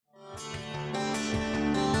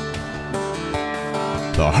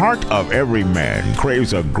The heart of every man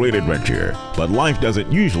craves a great adventure, but life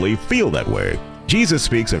doesn't usually feel that way. Jesus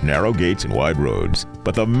speaks of narrow gates and wide roads,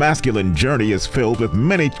 but the masculine journey is filled with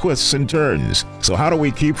many twists and turns. So how do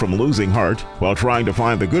we keep from losing heart while trying to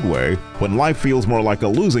find the good way when life feels more like a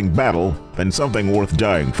losing battle than something worth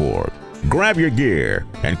dying for? Grab your gear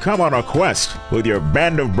and come on a quest with your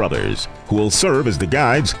band of brothers who will serve as the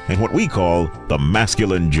guides in what we call the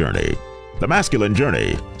masculine journey. The masculine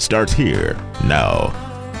journey starts here now.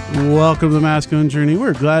 Welcome to the Masculine Journey.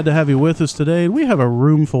 We're glad to have you with us today. We have a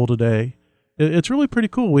room full today. It's really pretty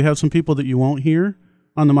cool. We have some people that you won't hear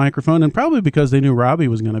on the microphone, and probably because they knew Robbie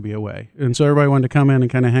was going to be away. And so everybody wanted to come in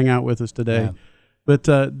and kind of hang out with us today. Yeah.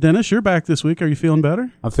 But Dennis, you're back this week. Are you feeling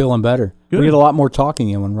better? I'm feeling better. Good. We get a lot more talking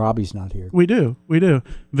in when Robbie's not here. We do.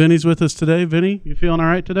 Vinny's with us today. Vinny, you feeling all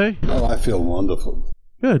right today? Oh, I feel wonderful.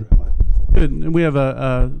 Good. And we have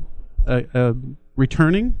a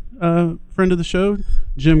returning friend of the show,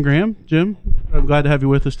 Jim Graham. Jim, I'm glad to have you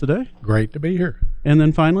with us today. Great to be here. And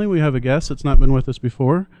then finally, we have a guest that's not been with us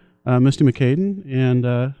before, Misty McCaden.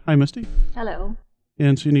 And hi, Misty. Hello.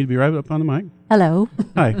 And so you need to be right up on the mic. Hello.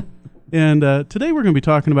 Hi. And today we're going to be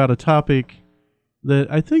talking about a topic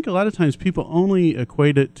that I think a lot of times people only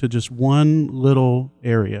equate it to just one little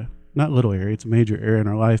area. Not little area, it's a major area in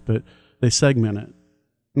our life, but they segment it.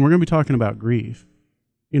 And we're going to be talking about grief.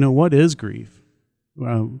 You know, what is grief?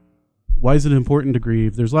 Why is it important to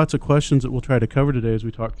grieve? There's lots of questions that we'll try to cover today as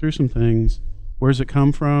we talk through some things. Where does it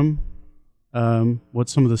come from?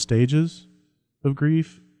 What's some of the stages of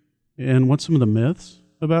grief? And what's some of the myths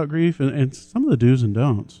about grief? And some of the do's and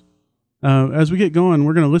don'ts. As we get going,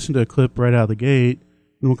 we're going to listen to a clip right out of the gate,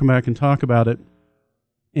 and we'll come back and talk about it.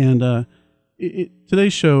 And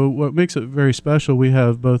today's show, what makes it very special, we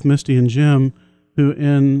have both Misty and Jim, who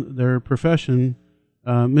in their profession,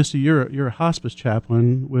 Misty, you're a hospice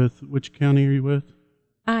chaplain with, which county are you with?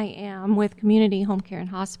 I am with Community Home Care and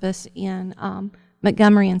Hospice in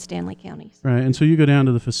Montgomery and Stanley counties. Right, and so you go down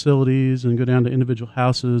to the facilities and go down to individual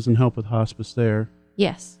houses and help with hospice there.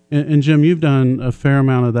 Yes. And Jim, you've done a fair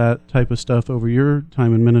amount of that type of stuff over your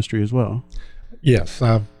time in ministry as well. Yes,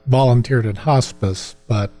 I've volunteered at hospice,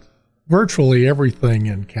 but virtually everything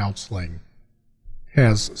in counseling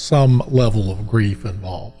has some level of grief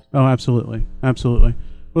involved. Oh, absolutely. Absolutely.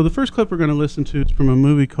 Well, the first clip we're going to listen to is from a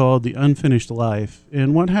movie called The Unfinished Life.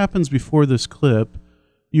 And what happens before this clip,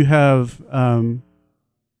 you have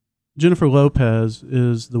Jennifer Lopez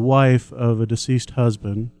is the wife of a deceased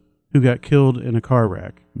husband who got killed in a car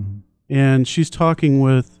wreck. Mm-hmm. And she's talking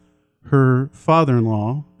with her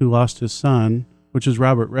father-in-law, who lost his son, which is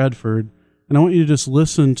Robert Redford. And I want you to just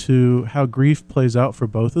listen to how grief plays out for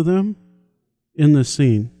both of them in this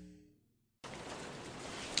scene.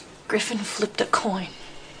 Griffin flipped a coin.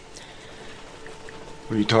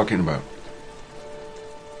 What are you talking about?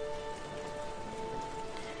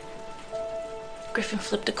 Griffin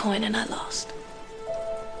flipped a coin and I lost.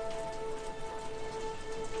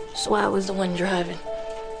 So I was the one driving.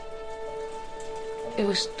 It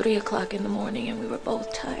was 3 o'clock in the morning and we were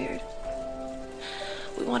both tired.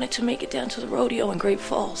 We wanted to make it down to the rodeo in Great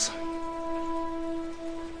Falls.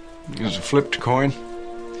 It was a flipped coin?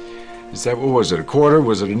 Is that, what was it, a quarter?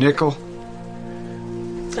 Was it a nickel?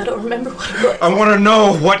 I don't remember what it was. I want to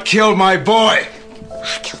know what killed my boy!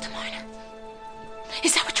 I killed a miner.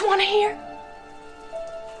 Is that what you want to hear?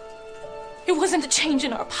 It wasn't the change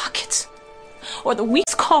in our pockets, or the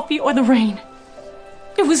week's coffee, or the rain.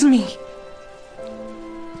 It was me.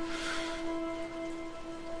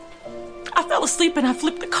 I fell asleep and I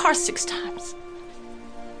flipped the car 6 times.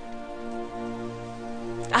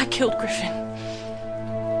 I killed Griffin.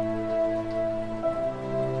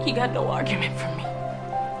 He got no argument from me.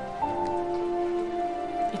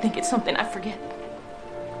 You think it's something I forget?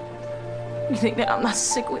 You think that I'm not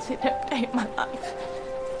sick with it every day of my life?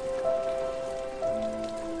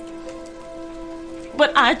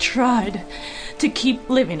 But I tried to keep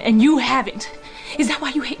living, and you haven't. Is that why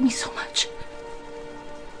you hate me so much?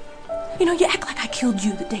 You know, you act like I killed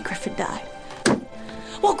you the day Griffin died.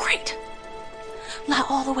 Well, great. Lie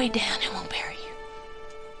all the way down and we'll bury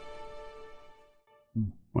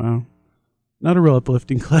you. Wow. Not a real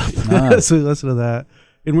uplifting clip. So listen to that.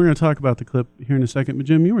 And we're going to talk about the clip here in a second. But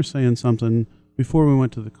Jim, you were saying something before we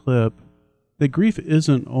went to the clip, that grief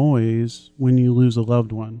isn't always when you lose a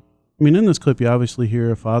loved one. I mean, in this clip, you obviously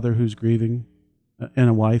hear a father who's grieving and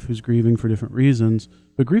a wife who's grieving for different reasons.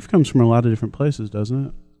 But grief comes from a lot of different places, doesn't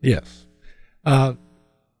it? Yes. One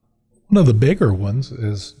of the bigger ones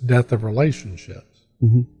is death of relationships.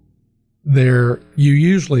 Mm-hmm. There, you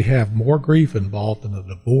usually have more grief involved in a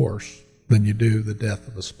divorce than you do the death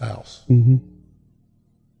of a spouse. Mm-hmm.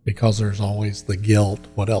 because there's always the guilt.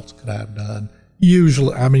 What else could I have done?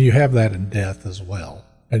 Usually, I mean, you have that in death as well.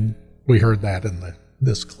 And we heard that in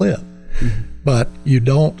this clip. Mm-hmm. But you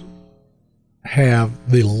don't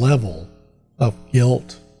have the level of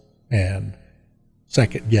guilt and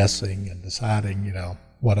second guessing and deciding,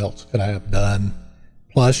 what else could I have done?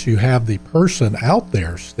 Plus, you have the person out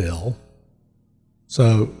there still.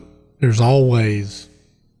 So there's always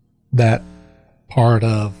that part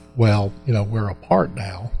of, we're apart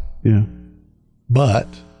now. Yeah. But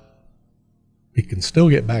we can still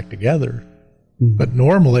get back together. Mm-hmm. But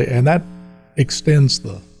normally, and that extends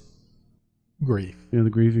the grief. The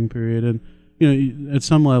grieving period. And, at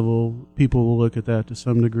some level, people will look at that to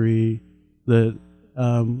some degree that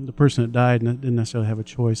the person that died didn't necessarily have a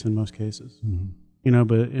choice in most cases. Mm-hmm.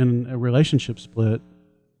 But in a relationship split,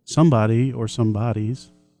 somebody or some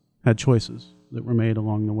bodies had choices that were made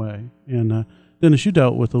along the way. And Dennis, you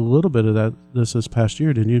dealt with a little bit of this past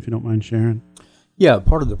year, didn't you, if you don't mind sharing? Yeah,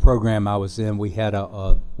 part of the program I was in, we had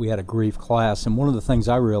a grief class, and one of the things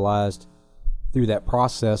I realized through that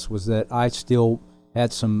process was that I still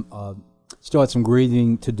had some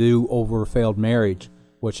grieving to do over a failed marriage,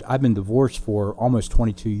 which I've been divorced for almost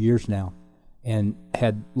 22 years now, and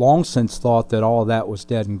had long since thought that all of that was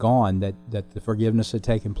dead and gone, that the forgiveness had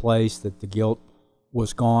taken place, that the guilt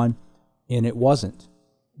was gone, and it wasn't.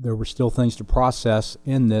 There were still things to process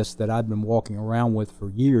in this that I'd been walking around with for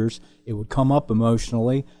years. It would come up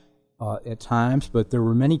emotionally at times, but there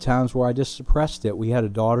were many times where I just suppressed it. We had a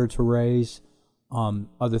daughter to raise,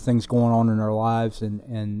 other things going on in our lives,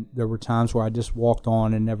 and there were times where I just walked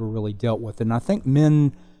on and never really dealt with it. And I think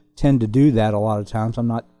men tend to do that a lot of times. I'm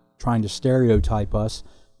not trying to stereotype us.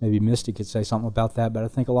 Maybe Misty could say something about that, but I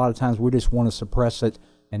think a lot of times we just want to suppress it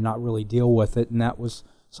and not really deal with it, and that was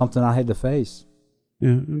something I had to face.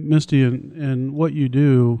 Yeah, Misty, and what you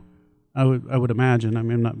do, I would imagine, I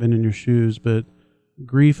mean, I've not been in your shoes, but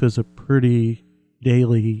grief is a pretty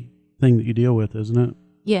daily thing that you deal with, isn't it?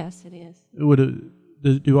 Yes, it is.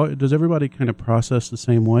 Does everybody kind of process the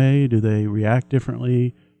same way? Do they react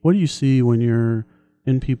differently? What do you see when you're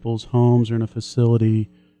in people's homes or in a facility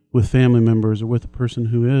with family members or with a person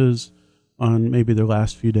who is on maybe their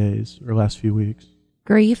last few days or last few weeks?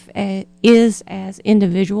 Grief is as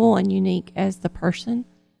individual and unique as the person.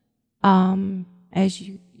 As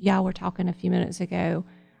y'all were talking a few minutes ago,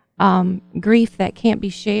 grief that can't be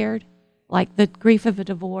shared, like the grief of a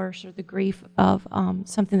divorce or the grief of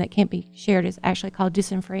something that can't be shared, is actually called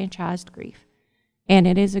disenfranchised grief. And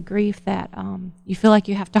it is a grief that you feel like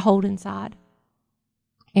you have to hold inside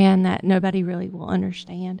and that nobody really will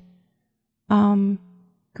understand.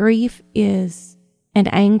 Grief is an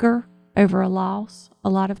anger over a loss. A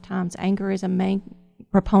lot of times anger is a main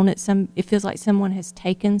proponent. It feels like someone has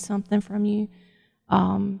taken something from you.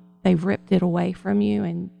 They've ripped it away from you,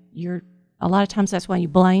 and a lot of times that's why you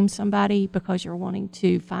blame somebody, because you're wanting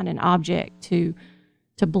to find an object to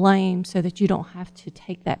blame so that you don't have to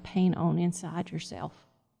take that pain on inside yourself.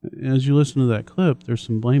 As you listen to that clip, there's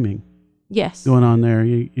some blaming yes going on there.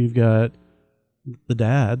 You've got the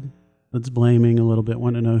dad that's blaming a little bit,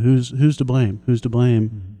 wanting to know who's to blame.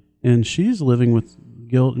 Mm-hmm. And she's living with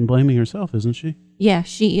guilt and blaming herself, isn't she? Yeah,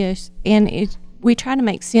 she is. And we try to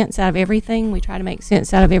make sense out of everything. We try to make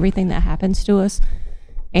sense out of everything that happens to us.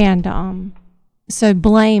 And so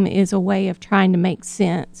blame is a way of trying to make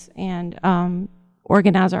sense and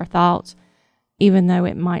organize our thoughts, even though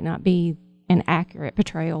it might not be an accurate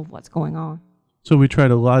portrayal of what's going on. So we try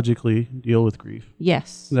to logically deal with grief.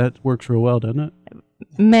 Yes. That works real well, doesn't it?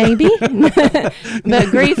 Maybe, but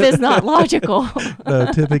grief is not logical.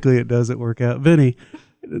 Typically it doesn't work out. Vinny,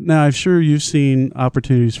 now I'm sure you've seen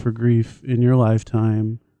opportunities for grief in your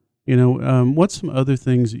lifetime. What's some other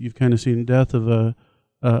things that you've kind of seen? Death of a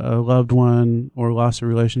loved one or loss of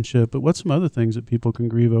relationship, but what's some other things that people can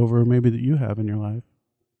grieve over, maybe that you have in your life?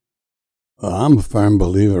 I'm a firm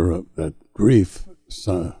believer that grief, it's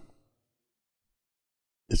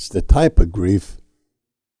the type of grief.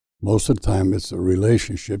 Most of the time, it's a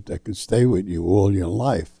relationship that could stay with you all your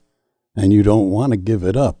life, and you don't want to give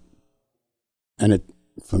it up. And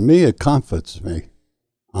for me, it comforts me.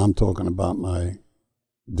 I'm talking about my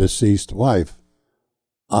deceased wife.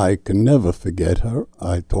 I can never forget her.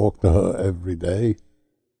 I talk to her every day.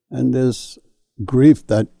 And there's grief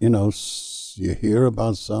that, you hear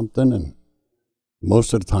about something, and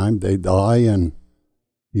most of the time they die, and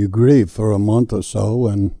you grieve for a month or so,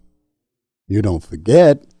 and you don't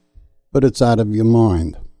forget, but it's out of your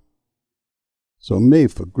mind. So me,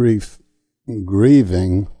 for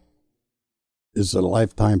grieving is a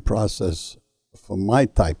lifetime process for my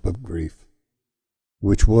type of grief,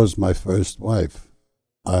 which was my first wife.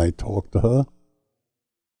 I talk to her.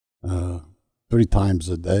 3 times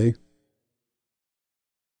a day.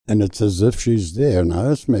 And it's as if she's there. Now,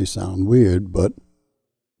 this may sound weird, but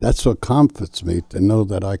that's what comforts me, to know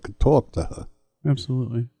that I could talk to her.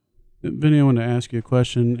 Absolutely. Vinny, I want to ask you a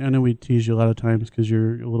question. I know we tease you a lot of times because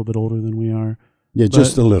you're a little bit older than we are. Yeah,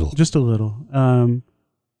 just a little. Just a little.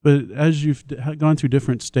 But as you've gone through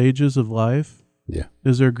different stages of life, yeah,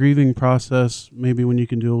 is there a grieving process maybe when you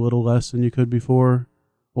can do a little less than you could before,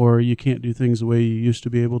 or you can't do things the way you used to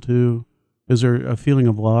be able to? Is there a feeling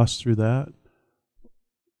of loss through that?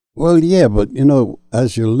 Well, yeah, but,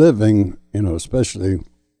 as you're living, especially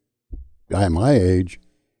a guy my age,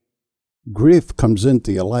 grief comes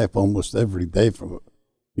into your life almost every day.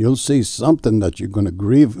 You'll see something that you're going to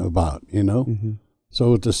grieve about, Mm-hmm.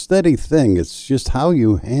 So it's a steady thing. It's just how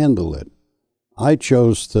you handle it. I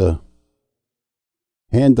chose to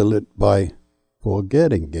handle it by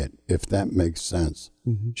forgetting it, if that makes sense.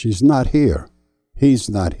 Mm-hmm. She's not here. He's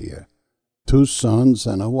not here. 2 sons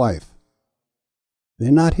and a wife. They're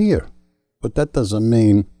not here. But that doesn't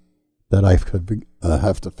mean that I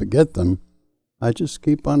have to forget them. I just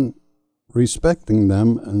keep on respecting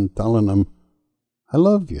them and telling them, I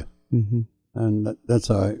love you. Mm-hmm. And that's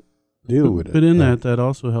how I deal with it. But in that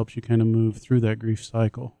also helps you kind of move through that grief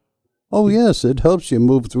cycle. Oh, yes, it helps you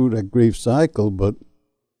move through that grief cycle, but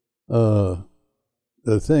the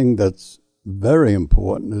thing that's very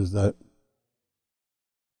important is that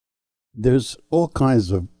there's all kinds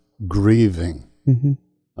of grieving, mm-hmm.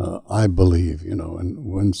 I believe, and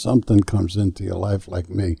when something comes into your life like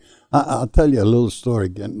me, I'll tell you a little story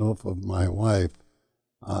getting off of my wife.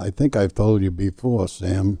 I think I've told you before,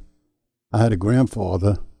 Sam. I had a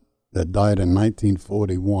grandfather that died in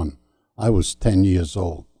 1941. I was 10 years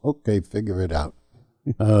old. Okay, figure it out.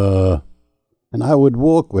 And I would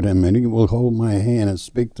walk with him, and he would hold my hand and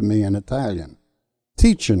speak to me in Italian,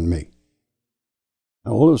 teaching me.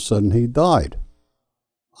 And all of a sudden, he died.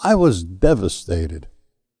 I was devastated,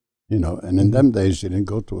 and in them days, you didn't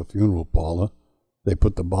go to a funeral parlor. They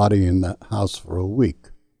put the body in the house for a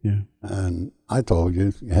week. Yeah. And I told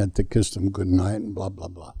you had to kiss them goodnight and blah, blah,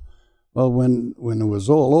 blah. Well, when it was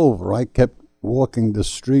all over, I kept walking the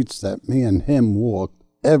streets that me and him walked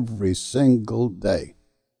every single day.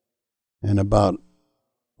 And about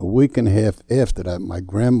a week and a half after that, my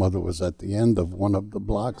grandmother was at the end of one of the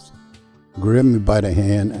blocks, grabbed me by the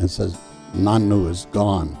hand and says, Nanu is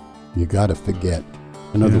gone. You got to forget.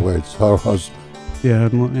 In other words, her husband. Yeah,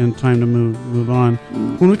 and time to move on.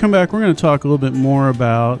 When we come back, we're going to talk a little bit more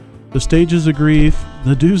about the stages of grief,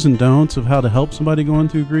 the do's and don'ts of how to help somebody going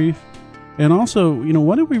through grief, and also,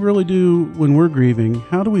 what do we really do when we're grieving?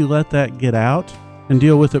 How do we let that get out and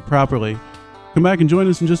deal with it properly? Come back and join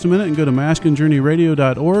us in just a minute and go to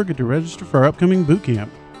masculinejourneyradio.org to register for our upcoming boot camp.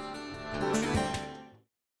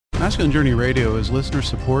 Masculine Journey Radio is listener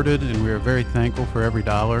supported, and we are very thankful for every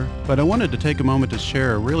dollar. But I wanted to take a moment to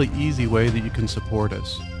share a really easy way that you can support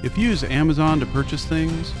us. If you use Amazon to purchase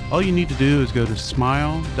things, all you need to do is go to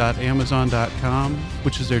smile.amazon.com,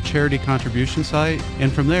 which is their charity contribution site,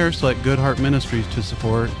 and from there select Good Heart Ministries to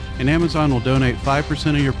support, and Amazon will donate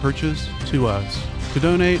 5% of your purchase to us. To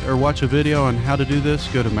donate or watch a video on how to do this,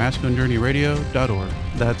 go to masculinejourneyradio.org.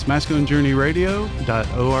 That's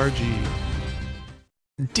masculinejourneyradio.org.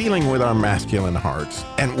 Dealing with our masculine hearts.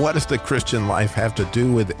 And what does the Christian life have to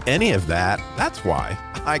do with any of that? That's why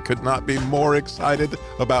I could not be more excited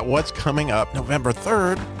about what's coming up November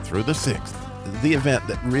 3rd through the 6th. The event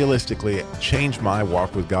that realistically changed my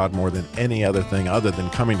walk with God more than any other thing other than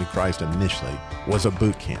coming to Christ initially was a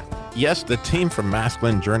boot camp. Yes, the team from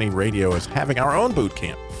Masculine Journey Radio is having our own boot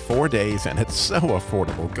camp. 4 days, and it's so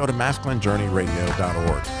affordable. Go to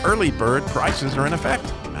masculinejourneyradio.org. Early bird prices are in effect.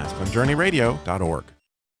 masculinejourneyradio.org.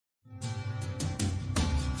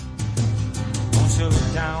 Look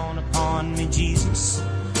down upon me, Jesus.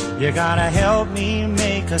 You gotta help me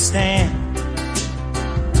make a stand.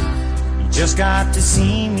 You just got to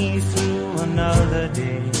see me through another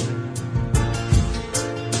day.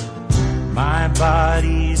 My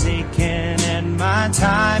body's aching and my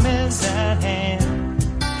time is at hand.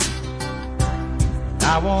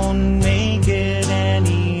 I won't make it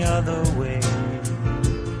any other way.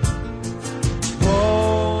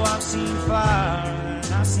 Oh, I've seen fire and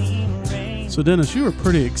I've seen rain. So, Dennis, you were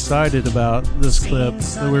pretty excited about this clip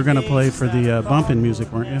that we were going to play for the bumping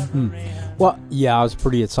music, weren't you? Well, yeah, I was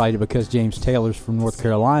pretty excited because James Taylor's from North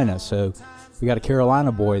Carolina, so we got a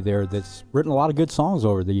Carolina boy there that's written a lot of good songs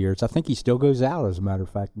over the years. I think he still goes out, as a matter of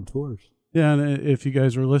fact, and tours. Yeah, and if you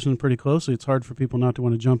guys were listening pretty closely, it's hard for people not to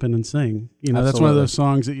want to jump in and sing. Absolutely. That's one of those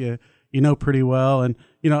songs that you know pretty well. And,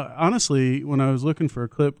 honestly, when I was looking for a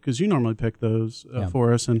clip, because you normally pick those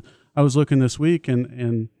for us, and I was looking this week,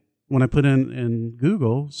 and when I put in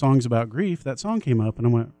Google songs about grief, that song came up, and I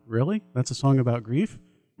went, really? That's a song about grief?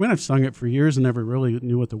 I mean, I've sung it for years and never really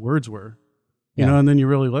knew what the words were. You know, and then you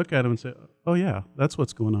really look at them and say, oh, yeah, that's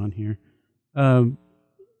what's going on here. And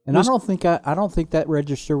I don't think that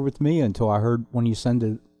registered with me until I heard when you send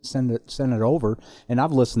it over. And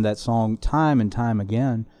I've listened to that song time and time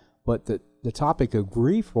again, but the topic of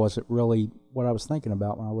grief wasn't really what I was thinking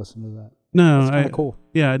about when I listened to that. No, it's kind of cool.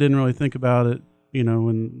 Yeah, I didn't really think about it,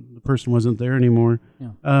 when the person wasn't there anymore.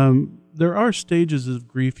 Yeah. There are stages of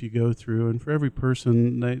grief you go through, and for every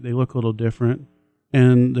person, they look a little different,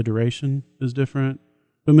 and the duration is different.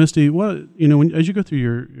 But Misty, as you go through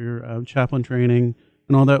your chaplain training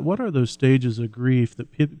and all that, what are those stages of grief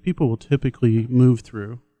that people will typically move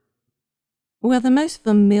through? Well, the most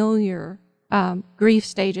familiar grief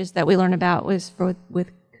stages that we learned about was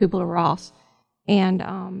with Kubler-Ross.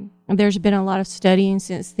 And there's been a lot of studying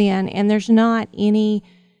since then, and there's not any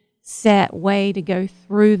set way to go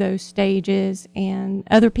through those stages. And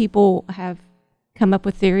other people have come up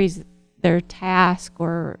with theories, their task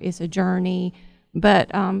or is a journey.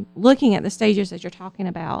 But looking at the stages that you're talking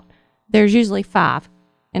about, there's usually 5,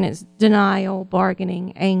 and it's denial,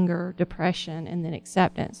 bargaining, anger, depression, and then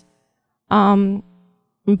acceptance.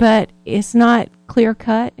 But it's not clear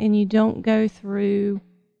cut, and you don't go through.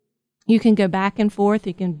 You can go back and forth.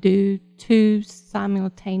 You can do 2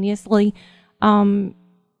 simultaneously.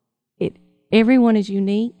 Everyone is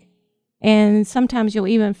unique, and sometimes you'll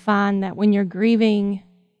even find that when you're grieving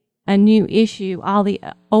a new issue, all the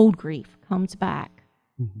old grief comes back,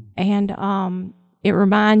 and it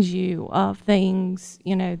reminds you of things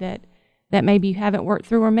that maybe you haven't worked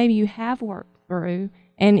through, or maybe you have worked through,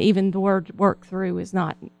 and even the word "work through" is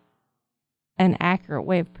not an accurate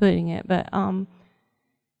way of putting it, but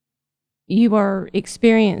you are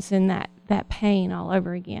experiencing that pain all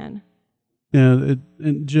over again. Yeah,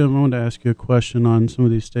 and Jim, I wanted to ask you a question on some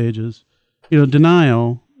of these stages.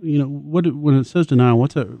 Denial. When it says denial,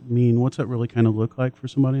 what's that mean? What's that really kind of look like for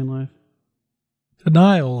somebody in life?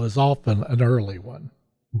 Denial is often an early one,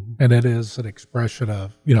 and it is an expression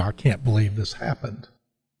of, I can't believe this happened,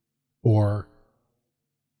 or,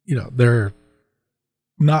 they're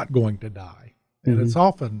not going to die. And it's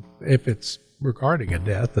often, if it's regarding a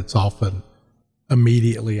death, it's often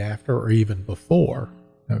immediately after or even before.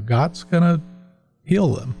 God's going to heal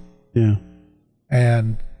them. Yeah.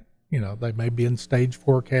 And, they may be in stage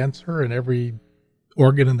 4 cancer and every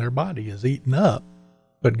organ in their body is eaten up,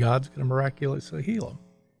 but God's going to miraculously heal them.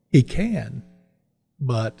 He can,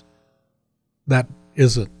 but that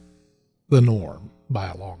isn't the norm by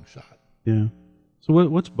a long shot. Yeah. So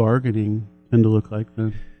what's bargaining tend to look like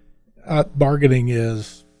then? Bargaining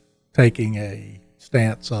is taking a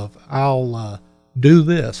stance of, I'll do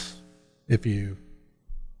this if you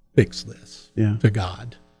fix this to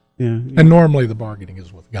God. Yeah. And normally the bargaining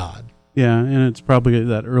is with God. Yeah, and it's probably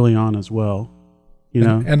that early on as well.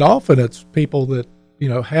 And often it's people that,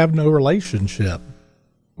 have no relationship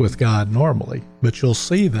with God normally, but you'll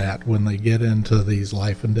see that when they get into these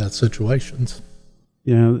life and death situations.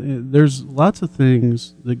 Yeah, there's lots of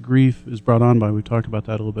things that grief is brought on by. We talked about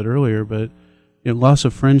that a little bit earlier, but loss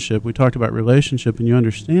of friendship. We talked about relationship, and you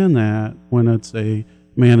understand that when it's a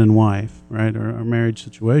man and wife, right, or a marriage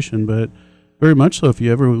situation. But very much so, if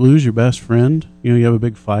you ever lose your best friend, you have a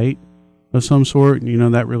big fight of some sort,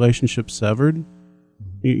 and that relationship's severed,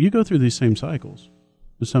 you go through these same cycles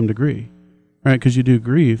to some degree, right? Because you do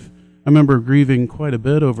grieve. I remember grieving quite a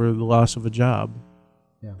bit over the loss of a job.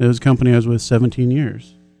 Yeah. It was a company I was with 17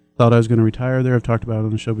 years. Thought I was going to retire there. I've talked about it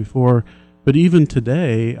on the show before. But even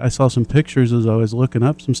today, I saw some pictures as I was looking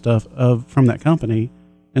up some stuff from that company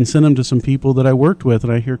and sent them to some people that I worked with,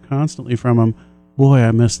 and I hear constantly from them, boy,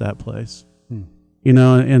 I miss that place.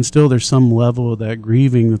 And still there's some level of that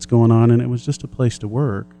grieving that's going on, and it was just a place to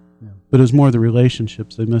work. Yeah. But it was more the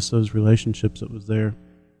relationships. They miss those relationships that was there.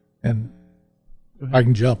 And I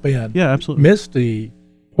can jump in. Yeah, absolutely. Misty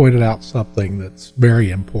pointed out something that's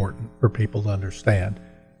very important for people to understand.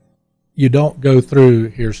 You don't go through,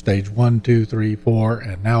 here's stage 1, 2, 3, 4,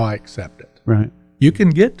 and now I accept it. Right. You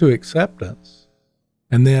can get to acceptance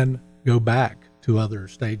and then go back to other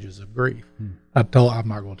stages of grief. I'm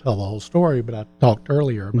not going to tell the whole story, but I talked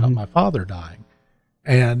earlier about my father dying.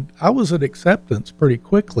 And I was at acceptance pretty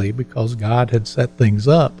quickly because God had set things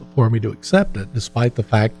up for me to accept it, despite the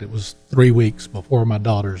fact it was 3 weeks before my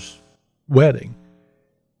daughter's wedding.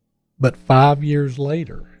 But 5 years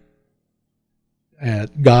later,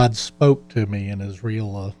 God spoke to me in as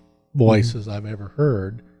real a voice as I've ever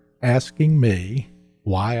heard, asking me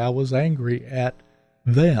why I was angry at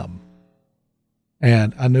them.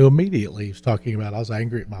 And I knew immediately he was talking about I was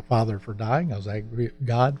angry at my father for dying. I was angry at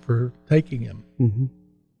God for taking him. Mm-hmm.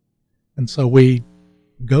 And so we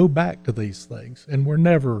go back to these things, and we're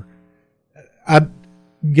never.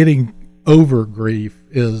 Getting over grief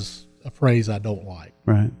is a phrase I don't like.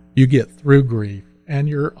 Right. You get through grief, and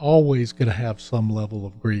you're always going to have some level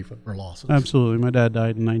of grief over losses. Absolutely. My dad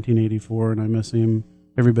died in 1984, and I miss him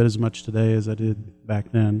every bit as much today as I did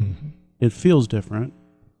back then. Mm-hmm. It feels different,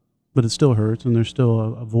 but it still hurts, and there's still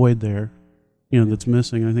a void there, that's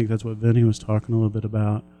missing. I think that's what Vinny was talking a little bit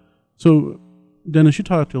about. So, Dennis, you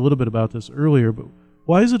talked a little bit about this earlier, but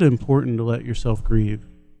why is it important to let yourself grieve?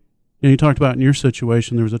 You talked about in your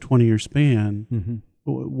situation, there was a 20-year span. Mm-hmm.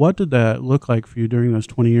 What did that look like for you during those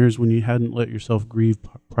 20 years when you hadn't let yourself grieve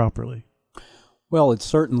properly? Well, it's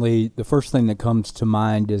certainly the first thing that comes to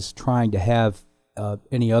mind is trying to have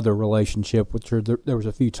any other relationship, which there was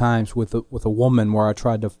a few times with a woman where I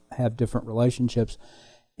tried to have different relationships,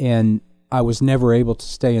 and I was never able to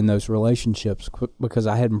stay in those relationships because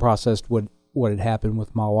I hadn't processed what had happened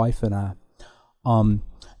with my wife and I.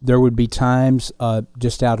 There would be times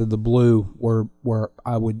just out of the blue where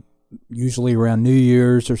I would, usually around New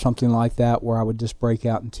Year's or something like that, where I would just break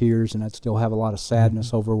out in tears and I'd still have a lot of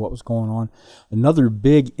sadness over what was going on. Another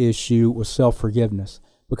big issue was self-forgiveness,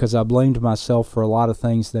 because I blamed myself for a lot of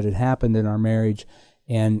things that had happened in our marriage,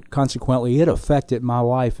 and consequently it affected my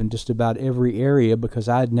life in just about every area because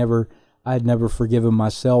I had never forgiven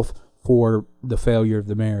myself for the failure of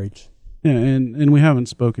the marriage. Yeah, and we haven't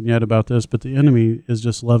spoken yet about this, but the enemy is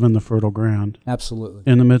just loving the fertile ground. Absolutely.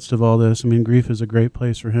 In the midst of all this, grief is a great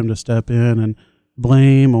place for him to step in and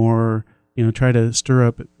blame or, try to stir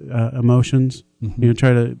up emotions, Mm-hmm.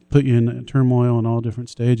 Try to put you in turmoil in all different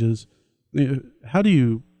stages. How do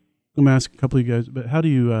you, let me ask a couple of you guys, but how do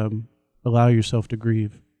you allow yourself to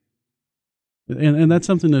grieve? And that's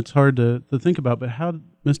something that's hard to think about, but how,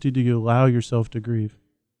 Misty, do you allow yourself to grieve?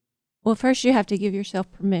 Well, first you have to give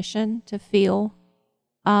yourself permission to feel.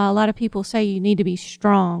 A lot of people say you need to be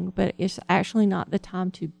strong, but it's actually not the time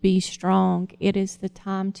to be strong. It is the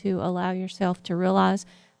time to allow yourself to realize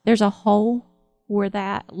there's a hole where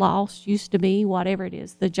that loss used to be, whatever it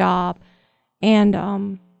is, the job.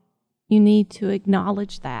 And you need to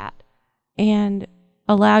acknowledge that and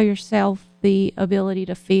allow yourself the ability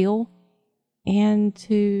to feel and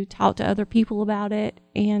to talk to other people about it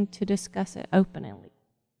and to discuss it openly.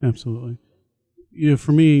 Absolutely.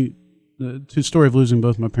 For me, the story of losing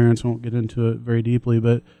both my parents, I won't get into it very deeply,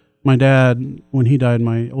 but my dad, when he died,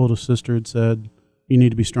 my oldest sister had said, you need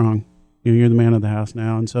to be strong. You're the man of the house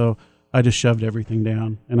now. And so I just shoved everything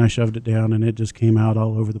down, and I shoved it down, and it just came out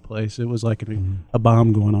all over the place. It was like a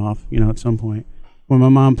bomb going off, at some point. When my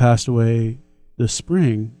mom passed away this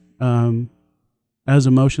spring, as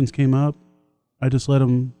emotions came up, I just let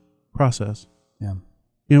them process. Yeah.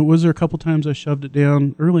 Was there a couple times I shoved it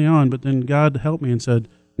down early on, but then God helped me and said,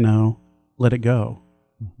 no, let it go.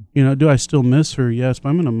 Mm-hmm. Do I still miss her? Yes, but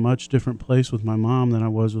I'm in a much different place with my mom than I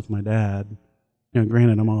was with my dad.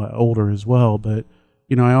 Granted, I'm a lot older as well, but,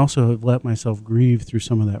 I also have let myself grieve through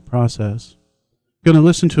some of that process. Going to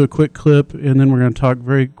listen to a quick clip, and then we're going to talk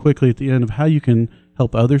very quickly at the end of how you can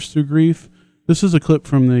help others through grief. This is a clip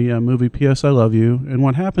from the movie P.S. I Love You, and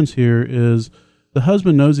what happens here is the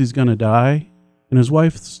husband knows he's going to die, and his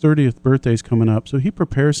wife's 30th birthday is coming up, so he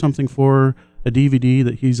prepares something for her, a DVD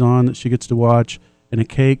that he's on that she gets to watch, and a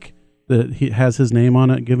cake that he has his name on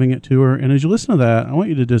it, giving it to her. And as you listen to that, I want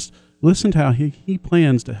you to just listen to how he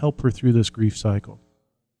plans to help her through this grief cycle.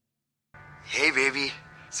 Hey, baby.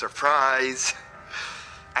 Surprise.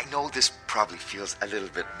 I know this probably feels a little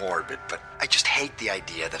bit morbid, but I just hate the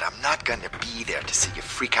idea that I'm not going to be there to see you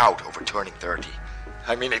freak out over turning 30.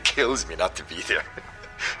 It kills me not to be there.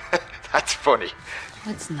 That's funny.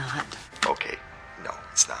 It's not. Okay, no,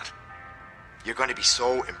 it's not. You're going to be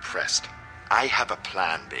so impressed. I have a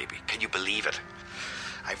plan, baby. Can you believe it?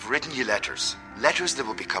 I've written you letters. Letters that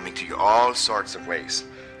will be coming to you all sorts of ways.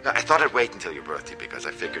 Now, I thought I'd wait until your birthday because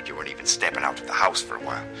I figured you weren't even stepping out of the house for a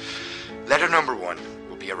while. Letter number 1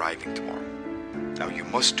 will be arriving tomorrow. Now, you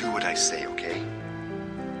must do what I say, okay?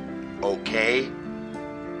 Okay?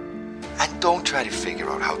 And don't try to figure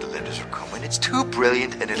out how the letters are coming. It's too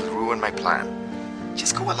brilliant and it'll ruin my plan.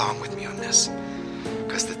 Just go along with me on this.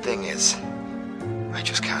 Because the thing is, I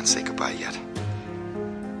just can't say goodbye yet.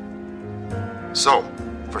 So,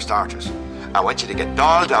 for starters, I want you to get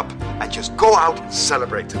dolled up and just go out and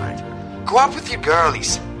celebrate tonight. Go out with your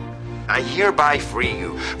girlies. I hereby free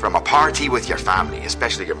you from a party with your family,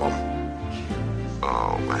 especially your mum.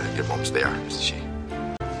 Oh, well, your mum's there, isn't she?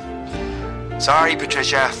 Sorry,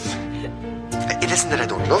 Patricia. It isn't that I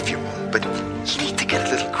don't love you, but you need to get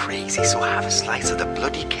a little crazy, so have a slice of the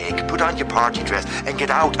bloody cake, put on your party dress, and get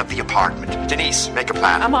out of the apartment. Denise, make a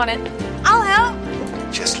plan. I'm on it. I'll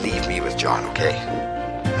help. Just leave me with John, okay?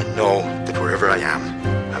 And know that wherever I am,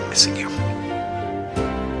 I'm missing you.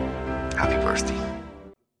 Happy birthday.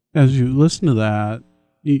 As you listen to that,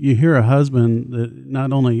 you hear a husband that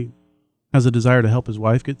not only has a desire to help his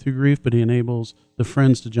wife get through grief, but he enables the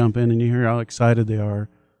friends to jump in, and you hear how excited they are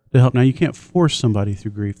to help. Now, you can't force somebody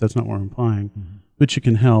through grief. That's not what I'm implying. But you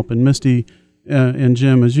can help. And Misty and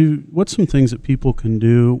Jim, what's some things that people can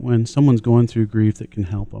do when someone's going through grief that can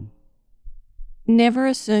help them? Never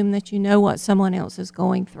assume that you know what someone else is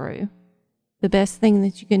going through. The best thing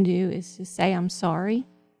that you can do is to say, I'm sorry,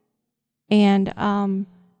 and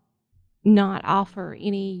not offer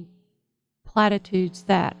any platitudes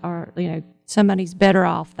that are, somebody's better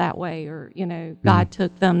off that way, or, God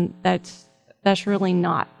took them. That's really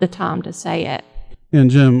not the time to say it.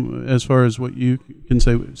 And Jim, as far as what you can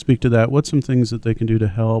say, speak to that, what's some things that they can do to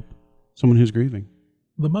help someone who's grieving?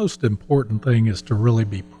 The most important thing is to really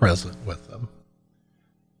be present with them.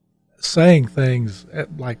 Saying things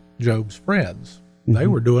like Job's friends, they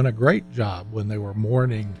were doing a great job when they were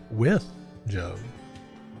mourning with Job.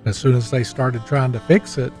 As soon as they started trying to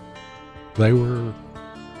fix it, they were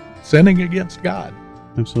sinning against God.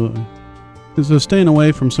 Absolutely. So staying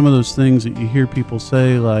away from some of those things that you hear people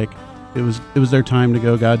say, like it was their time to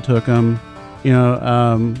go, God took them,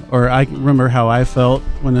 or I remember how I felt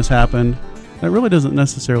when this happened. That really doesn't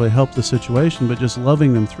necessarily help the situation, but just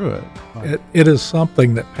loving them through it. It is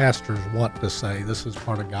something that pastors want to say. This is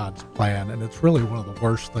part of God's plan, and it's really one of the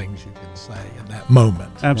worst things you can say in that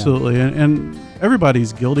moment. Absolutely, and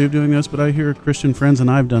everybody's guilty of doing this, but I hear Christian friends,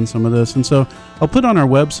 and I've done some of this. And so I'll put on our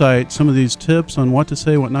website some of these tips on what to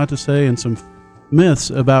say, what not to say, and some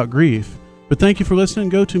myths about grief. But thank you for listening.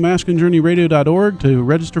 Go to masculinejourneyradio.org to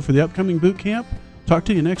register for the upcoming boot camp. Talk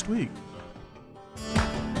to you next week.